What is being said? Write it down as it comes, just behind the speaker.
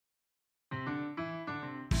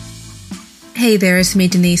Hey there, it's me,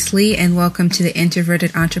 Denise Lee, and welcome to the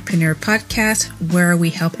Introverted Entrepreneur Podcast, where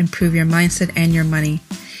we help improve your mindset and your money.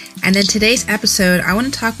 And in today's episode, I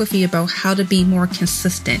want to talk with you about how to be more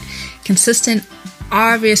consistent. Consistent,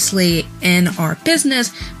 obviously, in our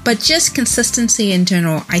business, but just consistency in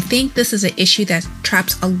general. I think this is an issue that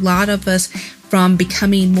traps a lot of us from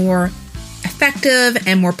becoming more effective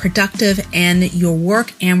and more productive in your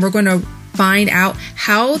work, and we're going to find out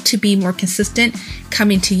how to be more consistent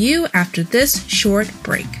coming to you after this short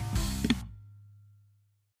break.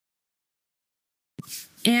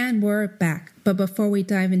 And we're back. But before we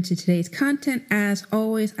dive into today's content, as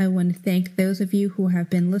always, I want to thank those of you who have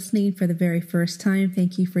been listening for the very first time.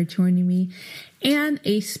 Thank you for joining me. And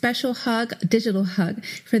a special hug, a digital hug,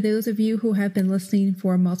 for those of you who have been listening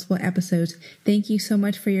for multiple episodes. Thank you so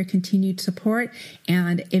much for your continued support.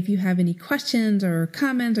 And if you have any questions or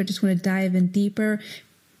comments or just want to dive in deeper,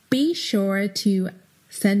 be sure to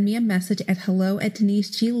send me a message at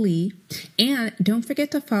hello@DeniseG.Lee. And don't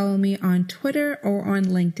forget to follow me on Twitter or on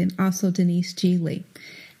LinkedIn, also Denise G. Lee.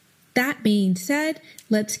 That being said,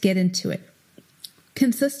 let's get into it.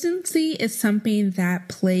 Consistency is something that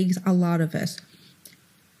plagues a lot of us.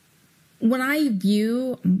 When I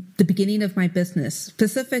view the beginning of my business,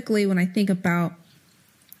 specifically when I think about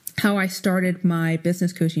how I started my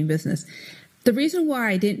business coaching business, the reason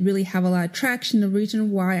why I didn't really have a lot of traction, the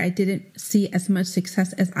reason why I didn't see as much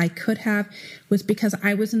success as I could have was because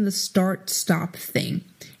I was in the start-stop thing.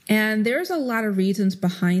 And there's a lot of reasons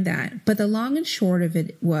behind that. But the long and short of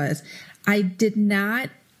it was I did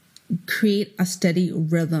not create a steady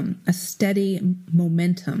rhythm, a steady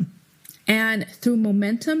momentum. And through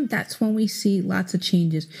momentum, that's when we see lots of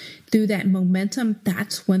changes. Through that momentum,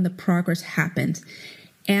 that's when the progress happens.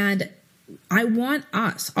 And I want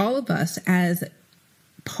us, all of us, as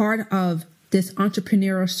part of this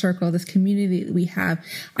entrepreneurial circle, this community that we have,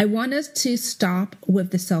 I want us to stop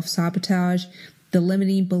with the self-sabotage, the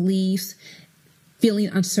limiting beliefs, feeling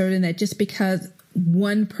uncertain that just because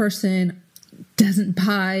one person doesn't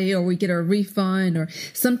buy or we get a refund or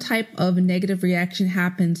some type of negative reaction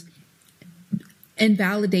happens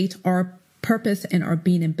invalidates our purpose and our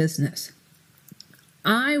being in business.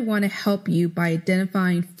 I want to help you by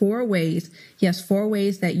identifying 4 ways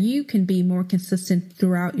that you can be more consistent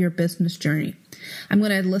throughout your business journey. I'm going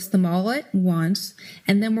to list them all at once,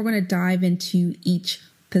 and then we're going to dive into each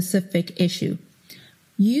specific issue.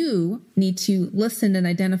 You need to listen and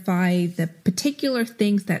identify the particular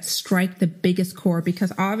things that strike the biggest core,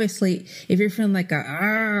 because obviously if you're feeling like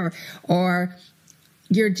or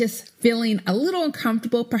you're just feeling a little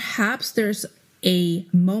uncomfortable, perhaps there's a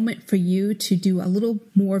moment for you to do a little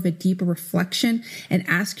more of a deeper reflection and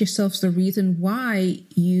ask yourselves the reason why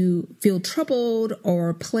you feel troubled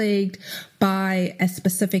or plagued by a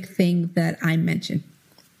specific thing that I mentioned.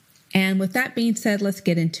 And with that being said, let's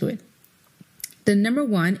get into it. The number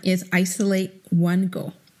 1 is isolate one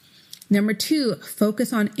goal. Number 2,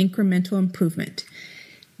 focus on incremental improvement.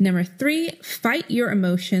 Number 3, fight your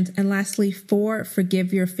emotions. And lastly, 4,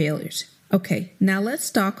 forgive your failures. Okay, now let's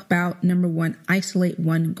talk about number 1, isolate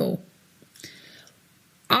one goal.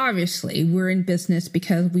 Obviously, we're in business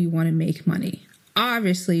because we want to make money.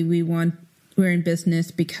 Obviously, we're in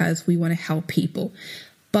business because we want to help people.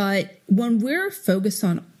 But when we're focused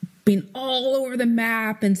on being all over the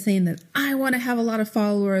map and saying that I want to have a lot of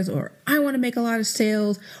followers, or I want to make a lot of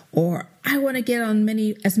sales, or I want to get on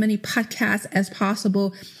as many podcasts as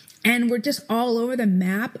possible, and we're just all over the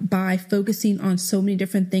map by focusing on so many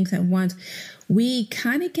different things at once, we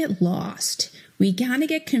kind of get lost. We kind of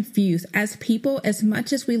get confused. As people, as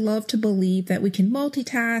much as we love to believe that we can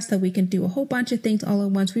multitask, that we can do a whole bunch of things all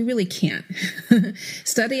at once, we really can't.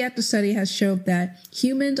 Study after study has shown that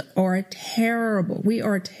humans are terrible. We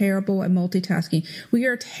are terrible at multitasking. We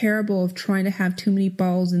are terrible of trying to have too many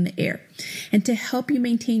balls in the air. And to help you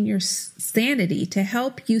maintain your sanity, to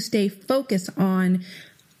help you stay focused on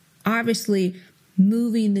obviously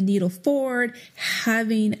moving the needle forward,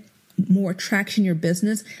 having more traction in your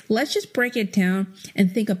business, let's just break it down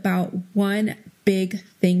and think about one big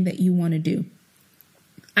thing that you want to do.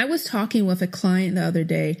 I was talking with a client the other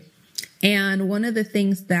day, and one of the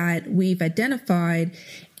things that we've identified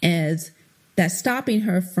is that's stopping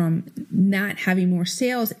her from not having more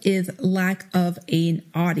sales is lack of an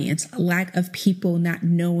audience, a lack of people not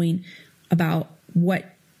knowing about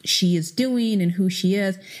what she is doing and who she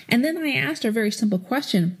is. And then I asked her a very simple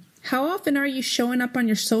question. How often are you showing up on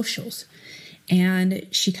your socials? And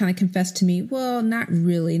she kind of confessed to me, well, not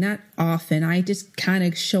really, not often. I just kind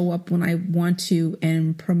of show up when I want to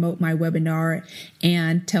and promote my webinar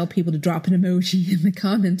and tell people to drop an emoji in the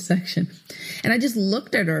comment section. And I just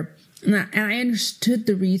looked at her and I understood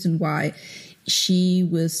the reason why. she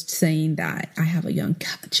was saying that I have a young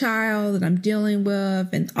child that I'm dealing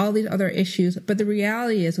with and all these other issues. But the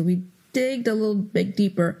reality is, when we digged a little bit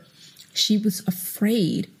deeper, she was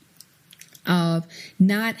afraid of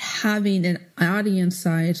not having an audience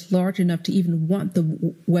size large enough to even want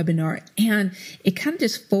the webinar. And it kind of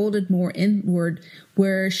just folded more inward,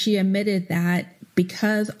 where she admitted that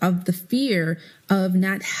because of the fear of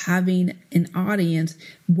not having an audience,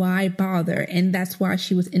 why bother? And that's why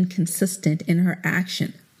she was inconsistent in her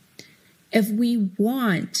action. If we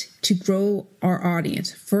want to grow our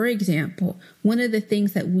audience, for example, one of the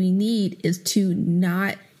things that we need is to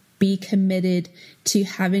not be committed to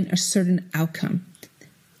having a certain outcome.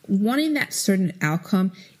 Wanting that certain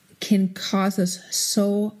outcome can cause us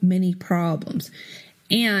so many problems.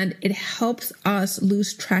 And it helps us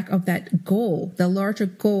lose track of that goal, the larger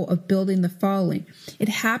goal of building the following. It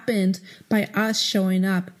happens by us showing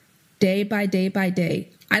up day by day by day.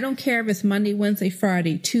 I don't care if it's Monday, Wednesday,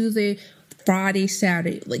 Friday, Tuesday, Friday,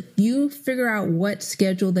 Saturday. Like, you figure out what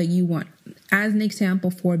schedule that you want. As an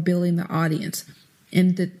example for building the audience,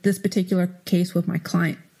 in this particular case with my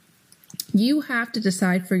client, you have to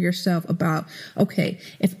decide for yourself about, okay,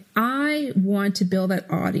 if I want to build that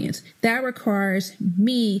audience, that requires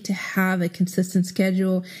me to have a consistent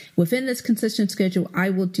schedule. Within this consistent schedule,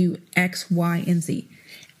 I will do X, Y, and Z.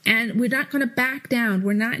 And we're not going to back down.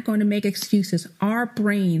 We're not going to make excuses. Our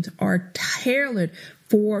brains are tailored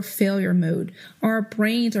for failure mode. Our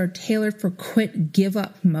brains are tailored for quit, give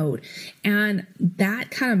up mode. And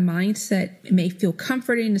that kind of mindset may feel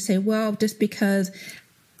comforting to say, well, just because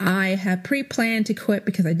I have pre-planned to quit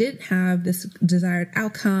because I didn't have this desired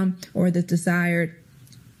outcome or the desired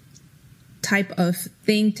type of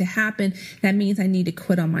thing to happen, that means I need to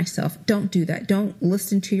quit on myself. Don't do that. Don't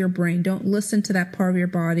listen to your brain. Don't listen to that part of your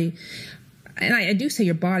body. And I do say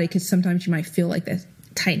your body because sometimes you might feel like that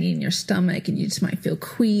tightening in your stomach and you just might feel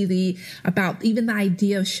queasy about even the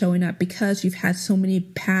idea of showing up because you've had so many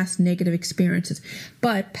past negative experiences.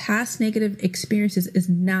 But past negative experiences is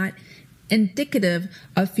not indicative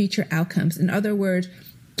of future outcomes. In other words,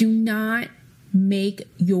 do not make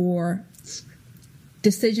your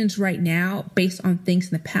decisions right now based on things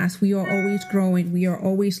in the past. We are always growing. We are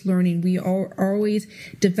always learning. We are always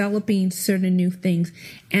developing certain new things.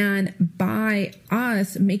 And by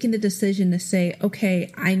us making the decision to say,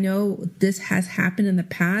 okay, I know this has happened in the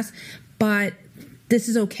past, but this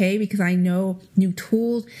is okay because I know new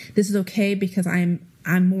tools. This is okay because I'm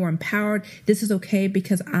more empowered. This is okay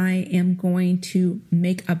because I am going to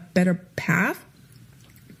make a better path.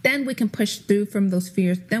 Then we can push through from those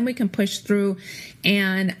fears. Then we can push through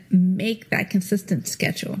and make that consistent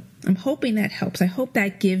schedule. I'm hoping that helps. I hope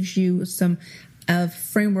that gives you some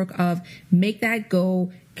framework of make that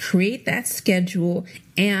goal, create that schedule,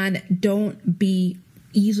 and don't be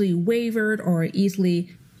easily wavered or easily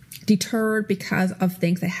deterred because of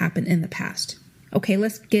things that happened in the past. Okay,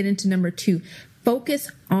 let's get into number 2. Focus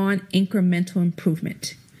on incremental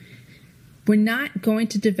improvement. We're not going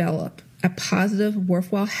to develop a positive,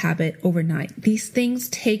 worthwhile habit overnight. These things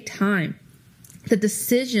take time. The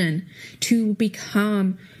decision to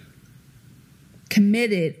become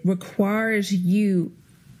committed requires you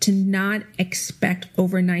to not expect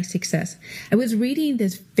overnight success. I was reading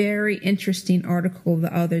this very interesting article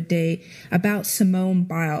the other day about Simone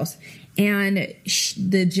Biles and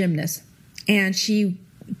the gymnast, and she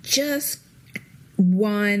just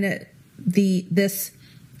won this.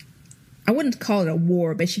 I wouldn't call it a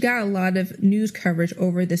war, but she got a lot of news coverage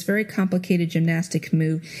over this very complicated gymnastic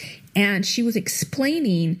move. And she was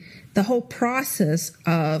explaining the whole process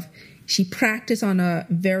of she practiced on a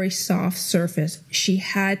very soft surface. She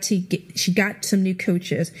got some new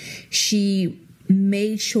coaches. She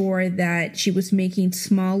made sure that she was making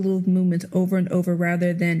small little movements over and over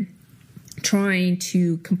rather than trying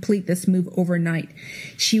to complete this move overnight.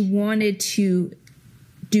 She wanted to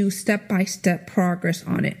do step-by-step progress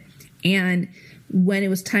on it. And when it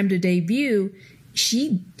was time to debut,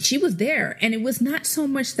 she was there. And it was not so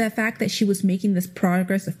much the fact that she was making this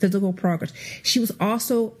progress, the physical progress. She was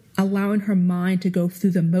also allowing her mind to go through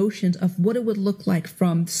the motions of what it would look like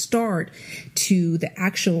from start to the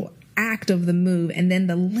actual act of the move and then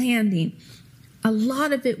the landing. A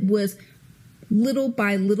lot of it was little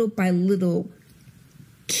by little by little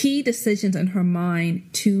key decisions in her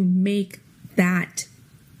mind to make that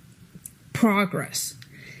progress.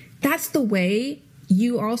 That's the way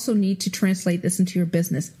you also need to translate this into your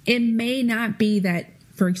business. It may not be that,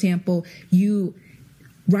 for example, you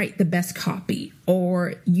write the best copy,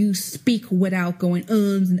 or you speak without going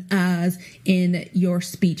ums and ahs in your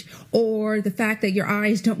speech, or the fact that your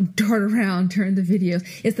eyes don't dart around during the videos.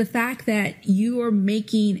 It's the fact that you are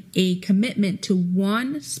making a commitment to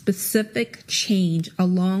one specific change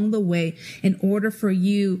along the way in order for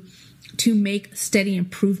you to make steady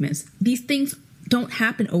improvements. These things don't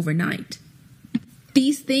happen overnight.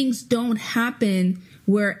 These things don't happen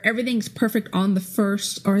where everything's perfect on the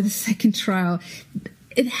first or the second trial.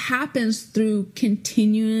 It happens through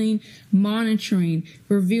continuing monitoring,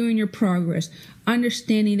 reviewing your progress,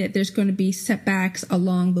 understanding that there's going to be setbacks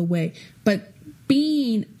along the way, but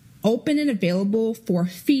being open and available for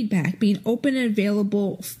feedback, being open and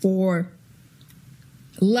available for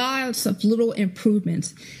lots of little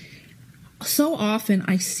improvements. So often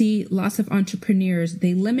I see lots of entrepreneurs,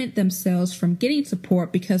 they limit themselves from getting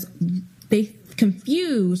support because they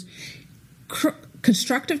confuse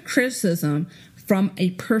constructive criticism from a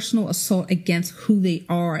personal assault against who they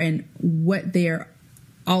are and what they're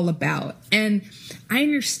all about. And I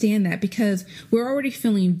understand that because we're already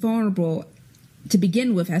feeling vulnerable to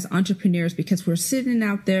begin with as entrepreneurs, because we're sitting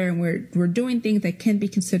out there and we're doing things that can be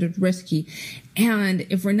considered risky. And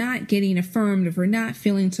if we're not getting affirmed, if we're not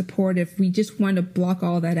feeling supportive, we just want to block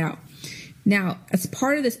all that out. Now, as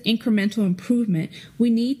part of this incremental improvement, we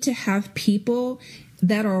need to have people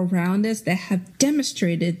that are around us that have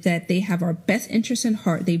demonstrated that they have our best interests in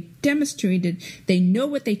heart. They've demonstrated they know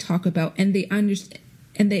what they talk about, and they understand,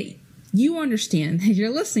 and you understand, you're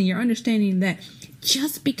listening, you're understanding that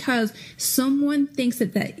just because someone thinks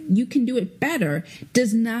that you can do it better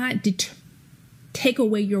does not take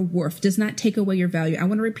away your worth, does not take away your value. I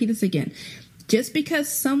want to repeat this again. Just because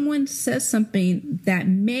someone says something that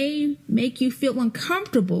may make you feel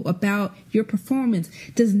uncomfortable about your performance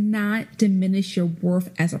does not diminish your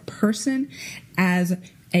worth as a person, as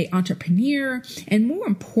an entrepreneur, and more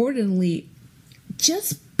importantly,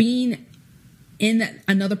 just being in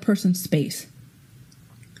another person's space.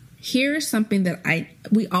 Here's something that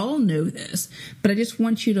we all know this, but I just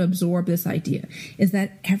want you to absorb this idea, is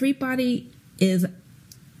that everybody is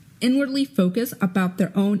inwardly focused about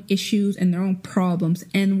their own issues and their own problems.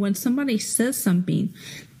 And when somebody says something,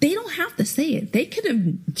 they don't have to say it. They could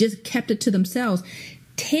have just kept it to themselves.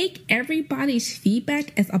 Take everybody's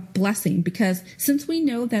feedback as a blessing, because since we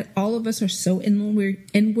know that all of us are so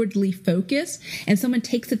inwardly focused, and someone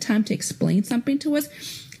takes the time to explain something to us,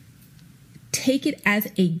 take it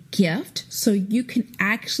as a gift so you can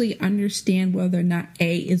actually understand whether or not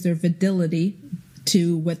is there validity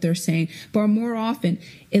to what they're saying, but more often,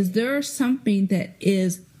 is there something that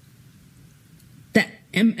is that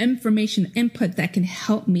information input that can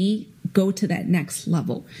help me go to that next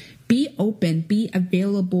level. Be open, be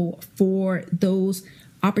available for those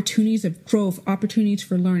opportunities of growth, opportunities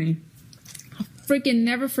for learning. I'll freaking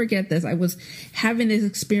never forget this. I was having this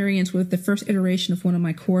experience with the first iteration of one of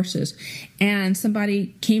my courses, and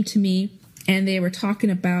somebody came to me and they were talking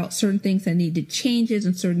about certain things that needed changes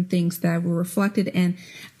and certain things that were reflected. And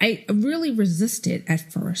I really resisted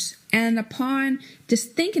at first. And upon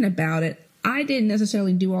just thinking about it, I didn't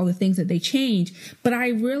necessarily do all the things that they changed, but I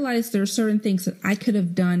realized there are certain things that I could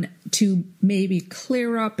have done to maybe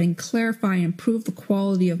clear up and clarify and improve the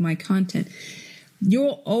quality of my content.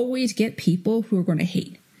 You'll always get people who are going to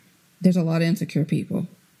hate. There's a lot of insecure people.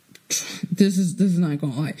 This is not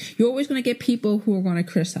going to lie. You're always going to get people who are going to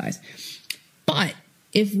criticize. But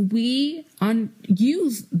if we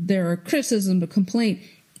use their criticism or complaint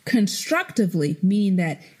constructively, meaning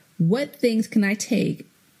that what things can I take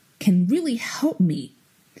can really help me,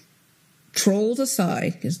 trolls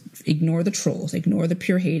aside, because ignore the trolls, ignore the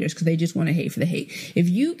pure haters because they just want to hate for the hate. If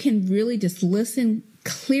you can really just listen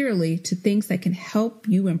clearly to things that can help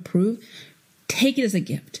you improve, take it as a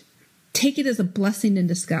gift. Take it as a blessing in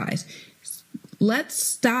disguise. Let's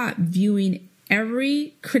stop viewing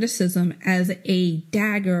every criticism as a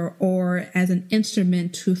dagger or as an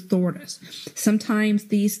instrument to thwart us. Sometimes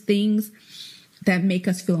these things that make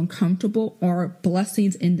us feel uncomfortable are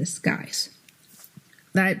blessings in disguise.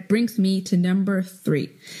 That brings me to number 3.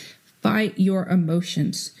 Fight your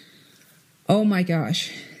emotions. Oh my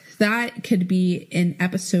gosh. That could be an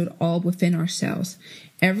episode all within ourselves.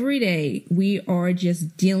 Every day we are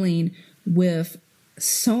just dealing with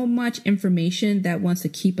so much information that wants to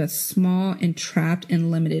keep us small and trapped and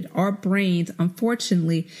limited. Our brains,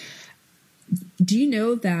 unfortunately, do you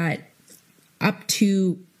know that up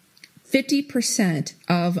to 50%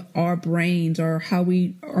 of our brains or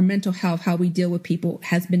our mental health, how we deal with people,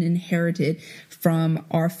 has been inherited from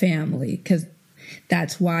our family? Because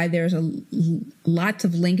that's why there's lots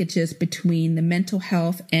of linkages between the mental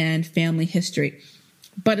health and family history.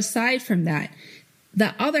 But aside from that,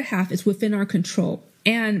 the other half is within our control.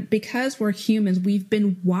 And because we're humans, we've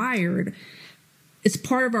been wired. It's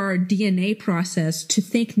part of our DNA process to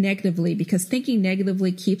think negatively, because thinking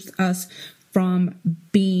negatively keeps us from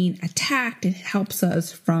being attacked. It helps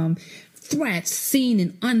us from threats, seen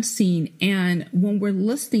and unseen. And when we're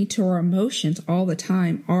listening to our emotions all the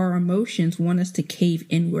time, our emotions want us to cave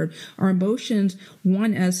inward. Our emotions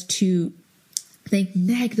want us to think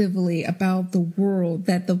negatively about the world,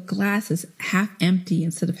 that the glass is half empty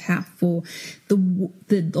instead of half full.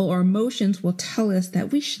 Our emotions will tell us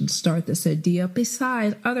that we should start this idea.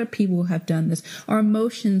 Besides, other people have done this. Our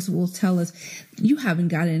emotions will tell us, you haven't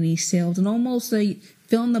got any sales, and almost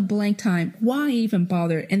fill in the blank time. Why even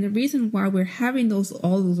bother? And the reason why we're having all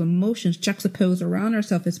those emotions juxtaposed around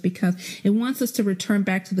ourselves is because it wants us to return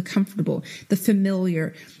back to the comfortable, the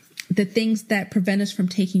familiar, the things that prevent us from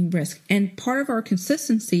taking risk. And part of our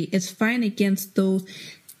consistency is fighting against those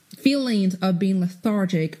feelings of being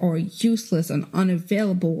lethargic or useless and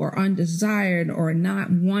unavailable or undesired or not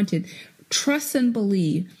wanted. Trust and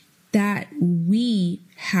believe that we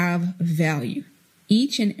have value.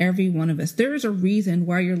 Each and every one of us. There is a reason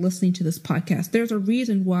why you're listening to this podcast. There's a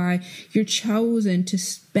reason why you're chosen to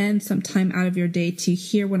spend some time out of your day to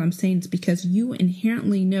hear what I'm saying. It's because you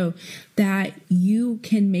inherently know that you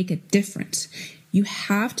can make a difference. You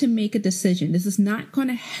have to make a decision. This is not going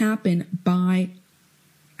to happen by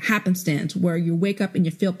happenstance where you wake up and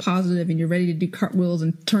you feel positive and you're ready to do cartwheels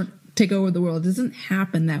and take over the world. It doesn't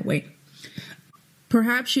happen that way.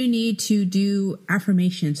 Perhaps you need to do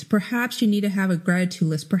affirmations. Perhaps you need to have a gratitude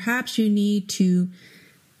list. Perhaps you need to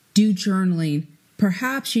do journaling.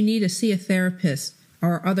 Perhaps you need to see a therapist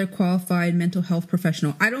or other qualified mental health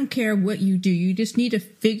professional. I don't care what you do. You just need to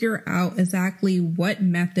figure out exactly what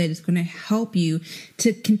method is going to help you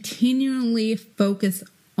to continually focus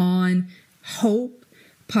on hope,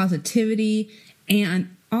 positivity,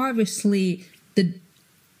 and obviously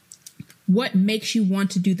what makes you want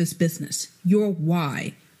to do this business, your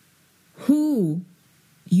why, who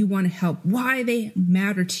you want to help, why they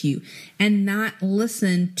matter to you, and not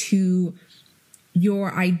listen to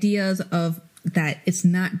your ideas of that it's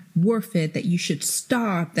not worth it, that you should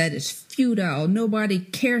stop, that it's futile, nobody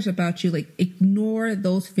cares about you. Like, ignore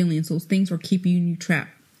those feelings. Those things will keep you in your trap.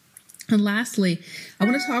 And lastly, I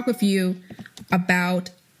want to talk with you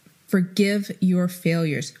about forgive your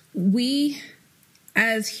failures. We,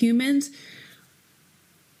 as humans,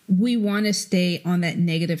 we want to stay on that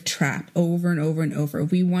negative trap over and over and over.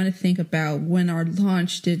 We want to think about when our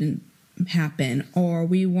launch didn't happen, or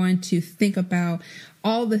we want to think about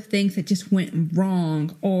all the things that just went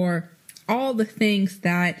wrong, or all the things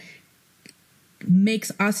that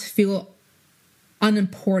makes us feel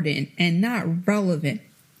unimportant and not relevant.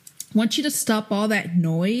 I want you to stop all that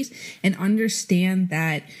noise and understand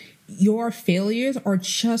that your failures are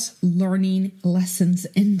just learning lessons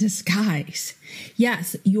in disguise.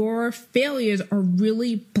 Yes, your failures are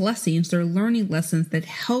really blessings. They're learning lessons that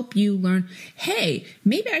help you learn, hey,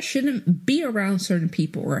 maybe I shouldn't be around certain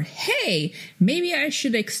people, or hey, maybe I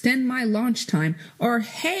should extend my launch time, or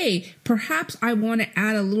hey, perhaps I want to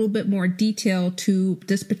add a little bit more detail to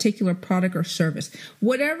this particular product or service.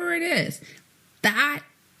 Whatever it is, that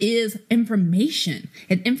is information,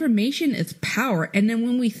 and information is power. And then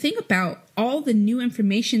when we think about all the new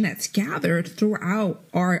information that's gathered throughout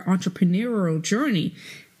our entrepreneurial journey,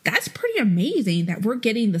 that's pretty amazing that we're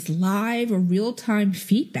getting this live or real-time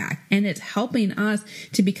feedback, and it's helping us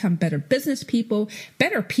to become better business people,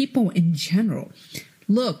 better people in general.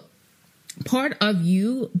 Look, part of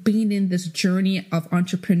you being in this journey of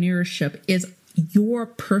entrepreneurship is your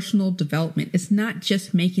personal development. It's not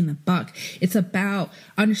just making the buck. It's about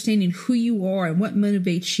understanding who you are and what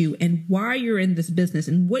motivates you and why you're in this business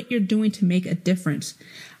and what you're doing to make a difference.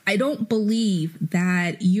 I don't believe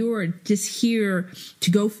that you're just here to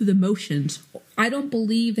go through the motions. I don't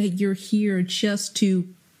believe that you're here just to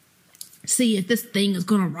see if this thing is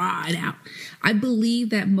going to ride out. I believe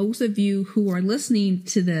that most of you who are listening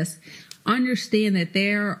to this understand that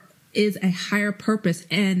there is a higher purpose,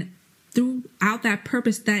 and throughout that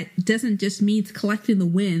purpose, that doesn't just mean collecting the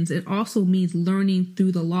wins. It also means learning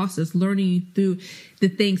through the losses, learning through the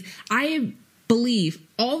things. I believe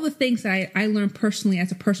all the things I learned personally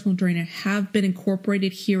as a personal trainer have been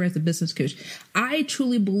incorporated here as a business coach. I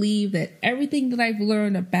truly believe that everything that I've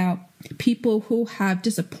learned about people who have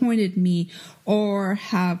disappointed me or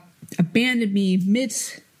have abandoned me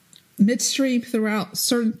midstream throughout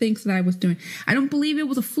certain things that I was doing, I don't believe it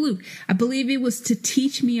was a fluke. I believe it was to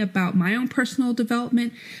teach me about my own personal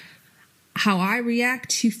development, how I react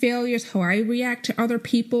to failures, how I react to other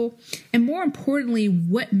people, and more importantly,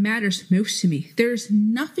 what matters most to me. There's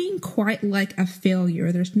nothing quite like a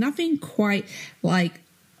failure. There's nothing quite like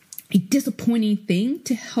a disappointing thing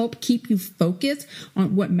to help keep you focused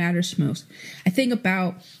on what matters most. I think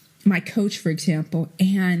about my coach, for example,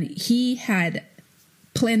 and he had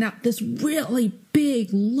planned out this really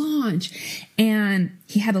big launch, and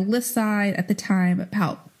he had a list size at the time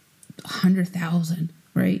about 100,000.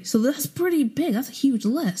 Right? So that's pretty big. That's a huge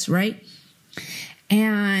list, right?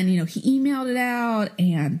 And, he emailed it out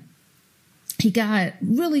and he got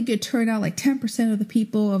really good turnout, like 10% of the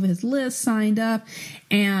people of his list signed up.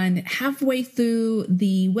 And halfway through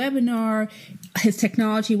the webinar, his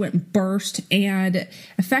technology went burst and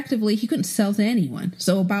effectively he couldn't sell to anyone.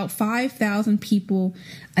 So about 5,000 people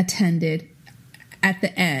attended at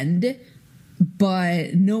the end,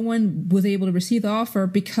 but no one was able to receive the offer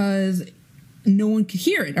because no one could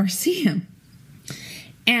hear it or see him.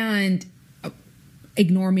 And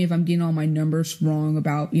ignore me if I'm getting all my numbers wrong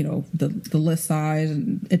about, the list size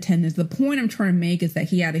and attendance. The point I'm trying to make is that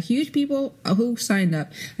he had a huge people who signed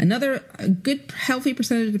up, a good healthy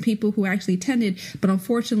percentage of the people who actually attended, but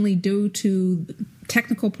unfortunately due to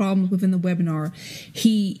technical problems within the webinar,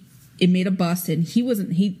 it made a bust and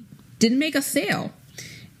he didn't make a sale.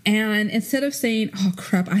 And instead of saying, oh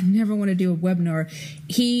crap, I never want to do a webinar,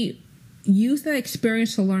 he use that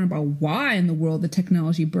experience to learn about why in the world the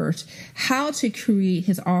technology burst, how to create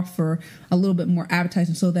his offer a little bit more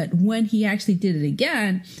appetizing so that when he actually did it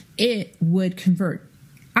again, it would convert.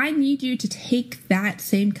 I need you to take that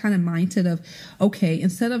same kind of mindset of, okay,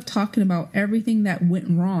 instead of talking about everything that went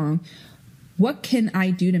wrong, what can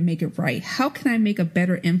I do to make it right? How can I make a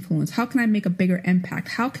better influence? How can I make a bigger impact?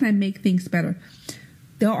 How can I make things better?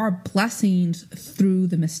 There are blessings through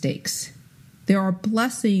the mistakes. There are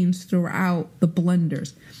blessings throughout the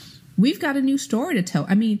blunders. We've got a new story to tell.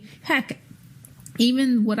 I mean, heck,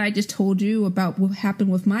 even what I just told you about what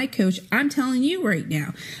happened with my coach, I'm telling you right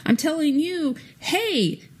now. I'm telling you,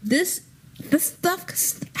 hey, this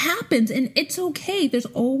stuff happens and it's okay. There's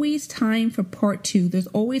always time for part 2. There's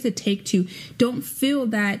always a take 2. Don't feel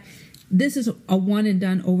that this is a one and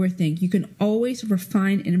done over thing. You can always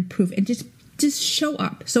refine and improve and just show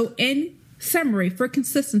up. So in summary, for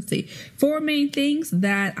consistency, 4 main things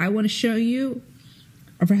that I want to show you,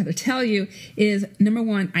 or rather tell you, is number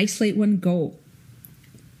 1, isolate one goal.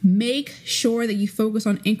 Make sure that you focus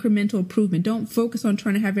on incremental improvement. Don't focus on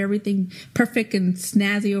trying to have everything perfect and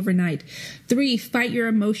snazzy overnight. 3, fight your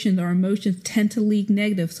emotions. Our emotions tend to leak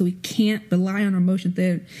negative, so we can't rely on our emotions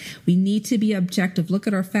there. We need to be objective. Look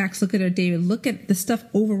at our facts. Look at our data. Look at the stuff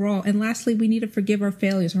overall. And lastly, we need to forgive our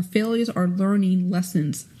failures. Our failures are learning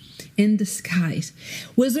lessons in disguise.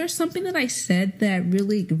 Was there something that I said that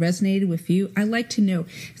really resonated with you? I'd like to know.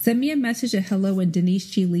 Send me a message at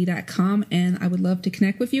hello@deniseglee.com and I would love to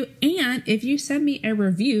connect with you. And if you send me a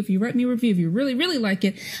review, if you write me a review, if you really, really like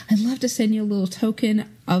it, I'd love to send you a little token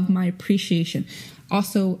of my appreciation.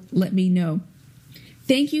 Also, let me know.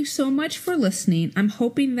 Thank you so much for listening. I'm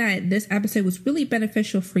hoping that this episode was really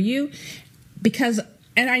beneficial for you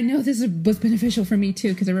and I know this was beneficial for me too,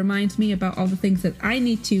 because it reminds me about all the things that I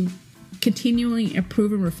need to continually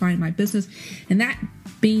improve and refine my business. And that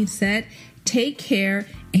being said, take care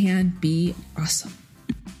and be awesome.